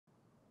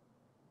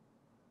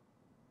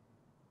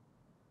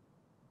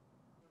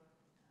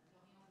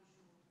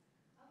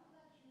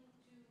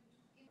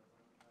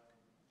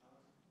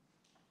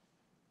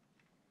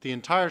the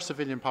entire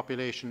civilian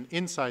population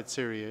inside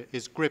Syria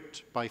is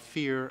gripped by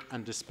fear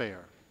and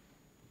despair.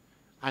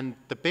 And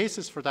the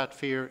basis for that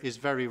fear is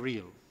very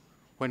real.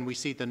 When we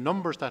see the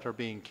numbers that are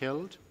being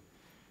killed,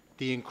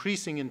 the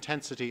increasing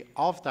intensity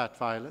of that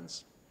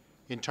violence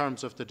in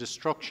terms of the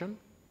destruction,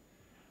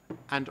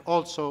 and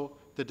also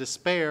the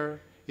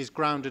despair is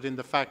grounded in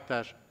the fact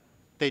that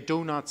they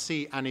do not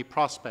see any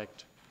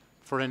prospect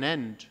for an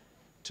end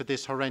to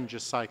this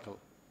horrendous cycle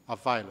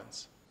of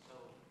violence.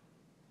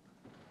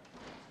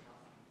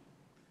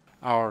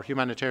 Our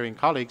humanitarian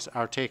colleagues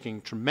are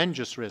taking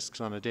tremendous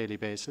risks on a daily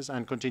basis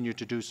and continue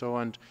to do so,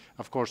 and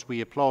of course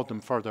we applaud them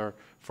for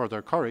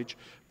their courage.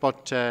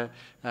 But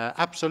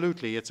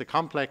absolutely, it's a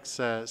complex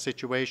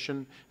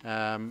situation,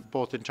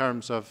 both in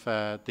terms of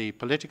the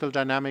political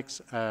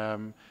dynamics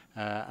and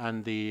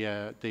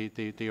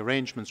the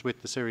arrangements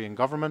with the Syrian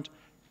government,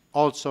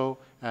 also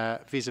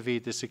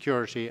vis-à-vis the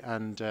security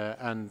and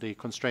the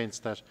constraints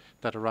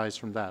that arise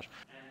from that.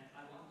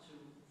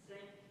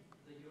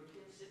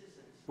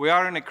 We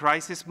are in a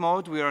crisis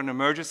mode, we are in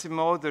emergency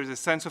mode, there's a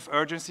sense of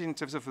urgency in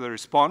terms of the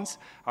response.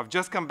 I've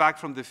just come back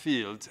from the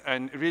field,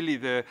 and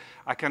really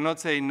I cannot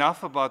say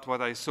enough about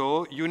what I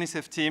saw.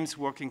 UNICEF teams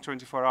working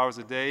 24 hours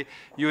a day,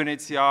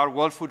 UNHCR,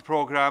 World Food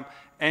Programme,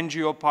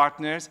 NGO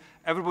partners,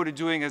 everybody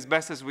doing as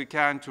best as we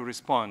can to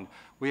respond.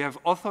 We have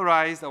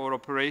authorized our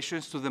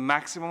operations to the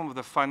maximum of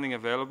the funding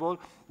available.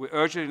 We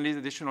urgently need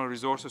additional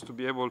resources to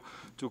be able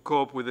to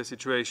cope with the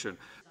situation.